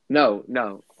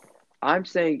 No. I'm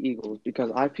saying Eagles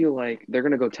because I feel like they're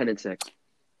gonna go 10-6.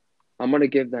 I'm gonna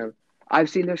give them. I've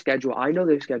seen their schedule. I know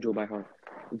their schedule by heart.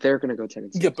 They're gonna go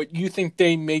 10-6. Yeah, but you think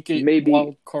they make it Maybe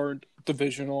wild card,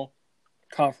 divisional,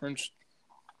 conference?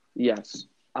 Yes,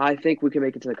 I think we can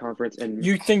make it to the conference. And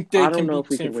you think they I don't can know beat if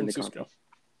we San can win the Francisco? Conference.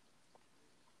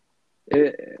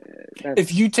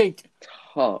 If you take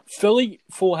tough. Philly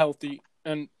full healthy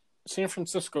and San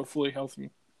Francisco fully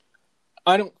healthy,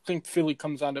 I don't think Philly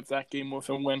comes out of that game with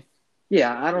a win.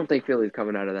 Yeah, I don't think Philly's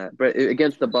coming out of that. But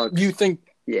against the Bucs, you think?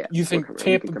 Yeah, you think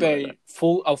Tampa Bay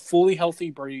fully healthy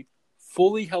Brady,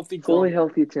 fully healthy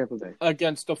Tampa Bay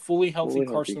against a fully healthy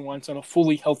Carson Wentz and a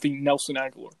fully healthy Nelson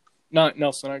Aguilar? Not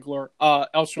Nelson Aguilar.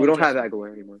 Alshon we don't Jeffrey. have Aguilar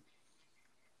anymore.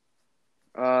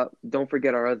 Don't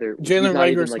forget our other Jalen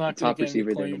Rager's not going to get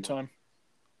any playing time.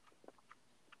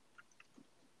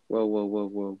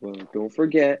 Whoa. Don't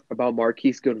forget about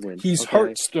Marquise Goodwin. He's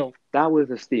hurt still. That was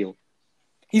a steal.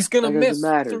 He's going to miss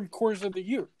 3 quarters of the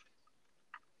year.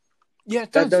 Yeah,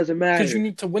 it does. That doesn't matter. Because you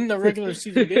need to win the regular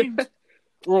season games,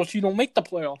 or else you don't make the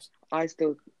playoffs.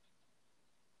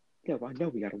 Yeah, well, I know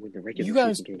we got to win the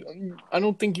regular season games. I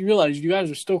don't think you realize you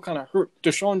guys are still kind of hurt.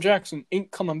 Deshaun Jackson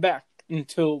ain't coming back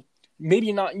until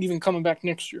maybe not even coming back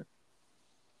next year.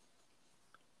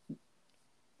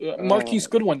 Marquise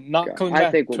Goodwin not coming back.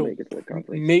 I think we'll make it to the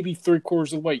conference. Maybe 3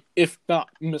 quarters of the way, if not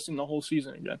missing the whole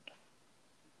season again.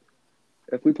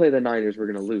 If we play the Niners, we're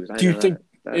going to lose. Do you think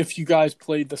if you guys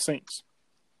played the Saints?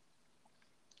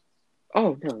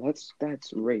 Oh, no,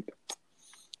 that's rape.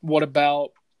 What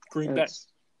about Green Bay?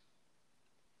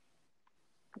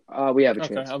 We have a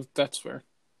chance. Okay, that's fair.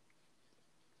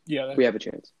 Yeah, we have a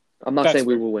chance. I'm not saying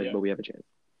we will win, but we have a chance.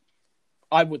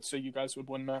 I would say you guys would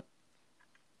win that.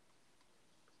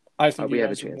 I think we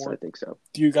have a chance. I think so.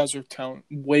 You guys are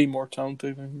way more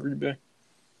talented than Green Bay.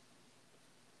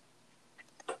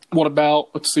 What about,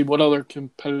 let's see, what other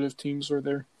competitive teams are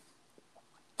there?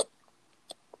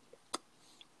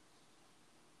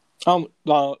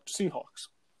 Seahawks.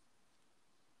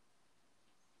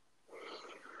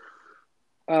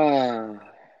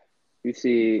 You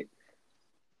see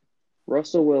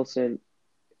Russell Wilson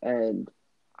and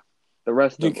the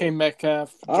rest of them. DK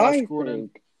Metcalf, Josh Gordon,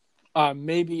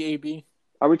 maybe AB.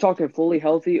 Are we talking fully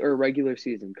healthy or regular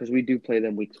season? Because we do play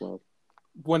them week 12.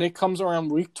 When it comes around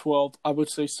week 12, I would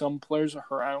say some players are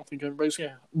hurt. I don't think everybody's going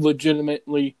to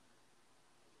legitimately.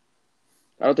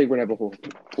 I don't think we're going to have a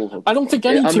full health. I don't think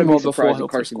any team will have a full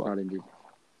health. Carson's not injured.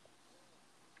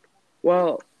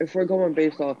 Well, if we're going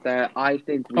based off that, I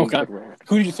think we could win.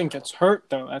 Who do you think gets hurt,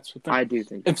 though? That's the thing. I do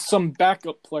think. If some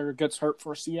backup player gets hurt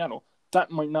for Seattle, that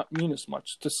might not mean as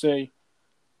much to say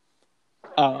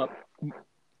DK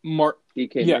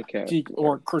Metcalf.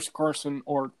 Or Chris Carson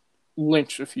or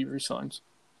Lynch if he resigns.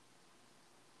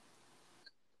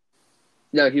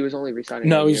 No, he was only resigning.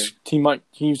 No, he's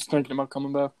thinking about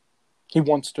coming back. He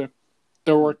wants to.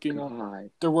 They're working on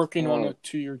a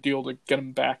 2-year deal to get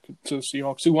him back to the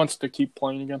Seahawks. He wants to keep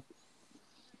playing again.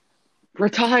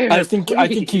 Retire. I think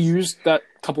he used that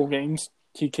couple games.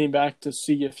 He came back to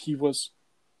see if he was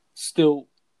still,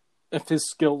 if his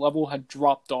skill level had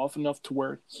dropped off enough to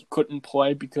where he couldn't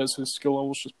play because his skill level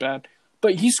was just bad.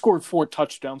 But he scored 4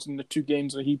 touchdowns in the 2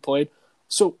 games that he played,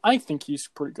 so I think he's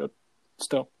pretty good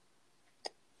still.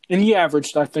 And he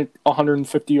averaged, I think,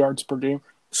 150 yards per game.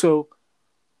 So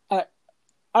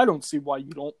I don't see why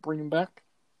you don't bring him back.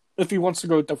 If he wants to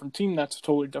go to a different team, that's a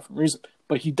totally different reason.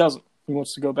 But he doesn't. He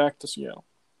wants to go back to Seattle.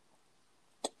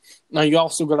 Now, you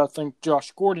also got to think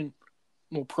Josh Gordon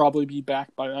will probably be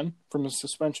back by then from his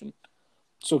suspension.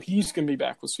 So he's going to be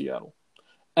back with Seattle.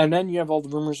 And then you have all the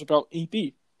rumors about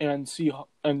AB and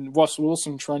Russell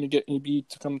Wilson trying to get AB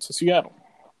to come to Seattle.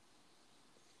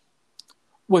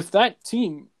 With that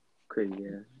team,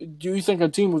 do you think a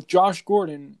team with Josh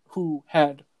Gordon, who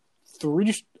had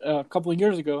a couple of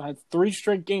years ago, had 3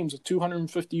 straight games of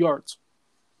 250 yards.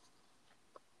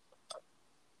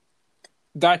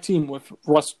 That team with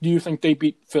Russ, do you think they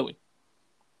beat Philly?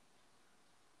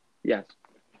 Yes.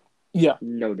 Yeah.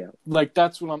 No doubt. Like,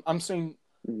 that's what I'm saying.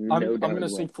 No I'm doubt. going to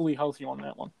say fully healthy on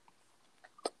that one.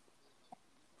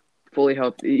 Fully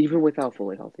healthy, even without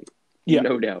fully healthy. Yeah.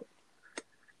 No doubt.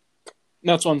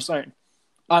 That's what I'm saying.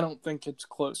 I don't think it's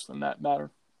close in that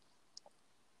matter.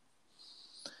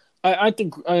 I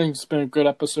think it's been a good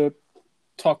episode.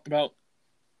 Talked about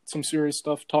some serious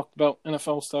stuff. Talked about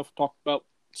NFL stuff. Talked about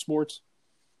sports.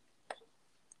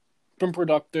 Been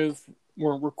productive.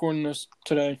 We're recording this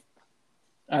today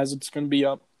as it's going to be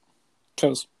up.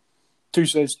 Because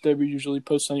Tuesday's the day we usually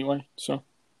post anyway. So,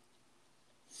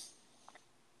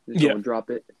 Just don't drop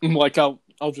it. Like, I'll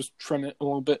just trim it a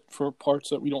little bit for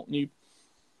parts that we don't need.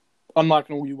 I'm not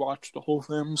going to rewatch the whole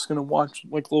thing. I'm just going to watch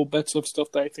like little bits of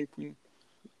stuff that I think we.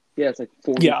 Yeah, it's like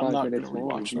 45 yeah, I'm not minutes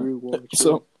going to long. rewatch that.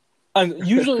 So,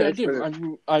 usually I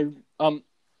do.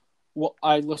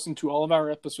 I listen to all of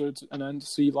our episodes and then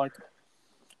see like,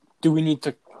 do we need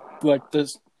to like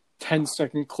this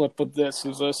 10-second clip of this?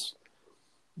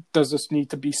 Does this need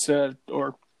to be said,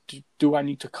 or do I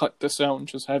need to cut this out and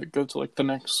just have it go to like the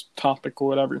next topic or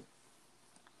whatever?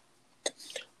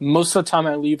 Most of the time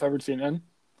I leave everything in.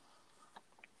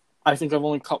 I think I've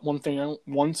only cut one thing out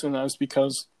once, and that was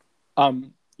because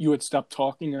you had stopped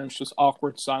talking and it was just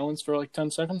awkward silence for like 10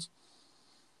 seconds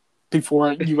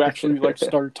before you actually like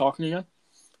started talking again.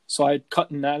 So I had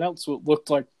cutting that out, so it looked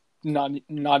like not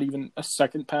even a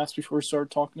second passed before we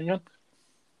started talking again.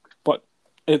 But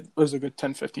it was a good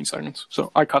 10-15 seconds,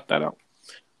 so I cut that out.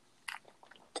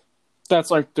 That's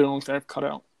like the only thing I've cut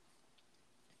out.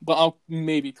 But I'll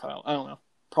maybe cut out. I don't know.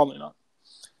 Probably not.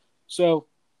 So,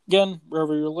 again,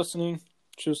 wherever you're listening,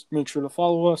 just make sure to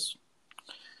follow us.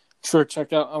 Sure,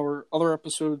 check out our other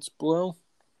episodes below.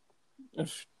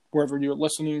 If wherever you're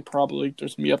listening, probably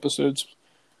there's going to be episodes.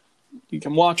 You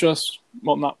can watch us.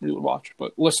 Well, not really watch,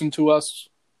 but listen to us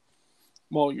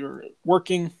while you're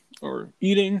working or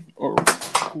eating. Or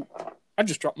I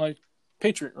just dropped my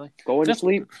Patriot ring. Going to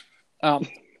sleep.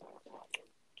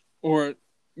 Or,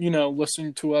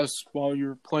 listen to us while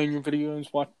you're playing your video games,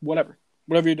 whatever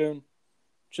you're doing.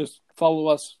 Just follow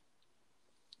us.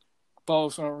 Follow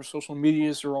us on our social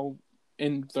medias. They're all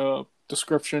in the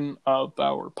description of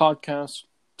our podcast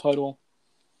title.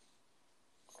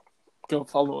 Go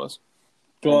follow us.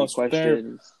 Go us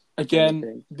there.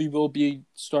 Again, we will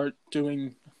start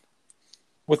doing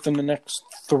within the next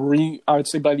 3, I would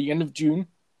say by the end of June,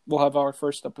 we'll have our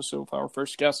first episode of our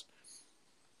first guest.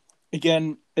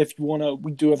 Again, if you want to,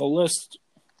 we do have a list.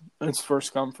 It's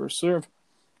first come, first serve.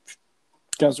 If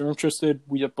you guys are interested,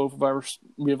 we have both of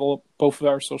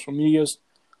our social medias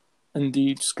in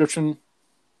the description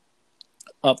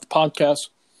of the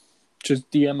podcast.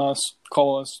 Just DM us,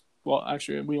 call us. Well,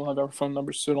 actually, we don't have our phone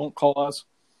numbers, so don't call us.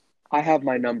 I have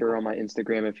my number on my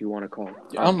Instagram if you want to call.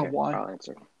 Yeah, I don't know why. I'll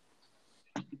answer.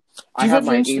 I have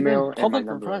my email and my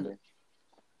number on there.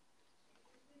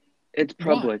 It's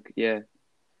public, yeah.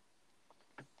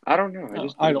 I don't know.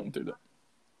 I don't do that.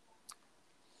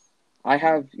 I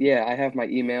have my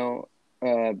email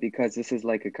because this is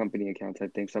like a company account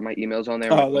type thing. So my email's on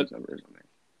there. My phone number is on there.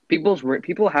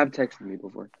 People have texted me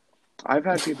before. I've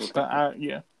had people.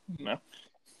 No.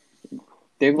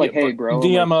 They're like, "Hey, bro,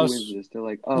 DM us. Who is this?" They're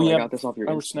like, "Oh, I got this off your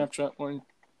our Snapchat link.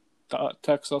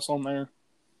 Text us on there.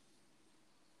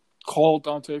 Call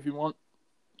Dante if you want.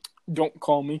 Don't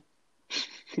call me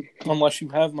unless you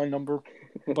have my number.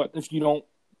 But if you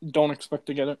don't expect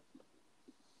to get it.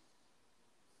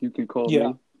 You can call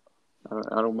me.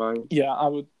 I don't mind. Yeah, I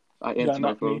would. I answer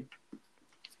my phone.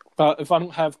 If I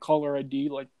don't have caller ID,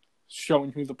 like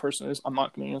showing who the person is, I'm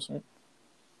not going to answer it.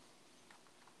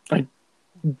 I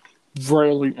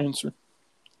rarely answer.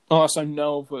 Unless I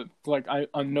know, but like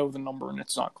I know the number and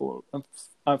it's not cool. If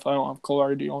I don't have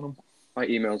caller ID on them. My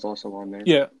email's also on there.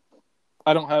 Yeah.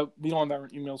 We don't have our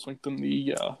emails linked in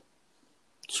the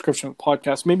description of the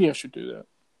podcast. Maybe I should do that.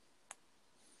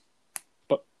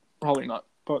 But probably not.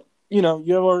 But, you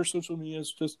have our social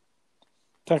medias. Just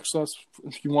text us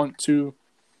if you want to.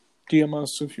 DM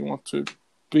us if you want to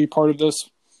be part of this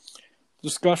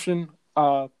discussion.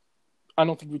 I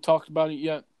don't think we talked about it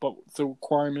yet, but the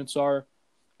requirements are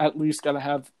at least got to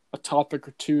have a topic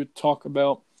or two to talk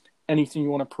about. Anything you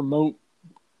want to promote.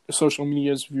 Social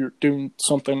medias, if you're doing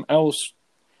something else,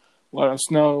 let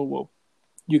us know. Well,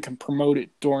 you can promote it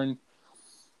during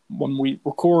when we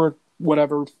record,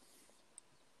 whatever.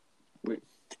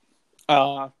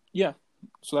 Yeah.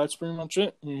 So that's pretty much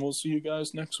it, and we'll see you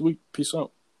guys next week. Peace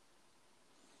out.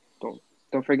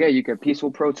 Don't forget, you can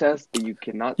peaceful protest, but you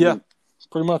cannot. Yeah,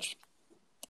 pretty much.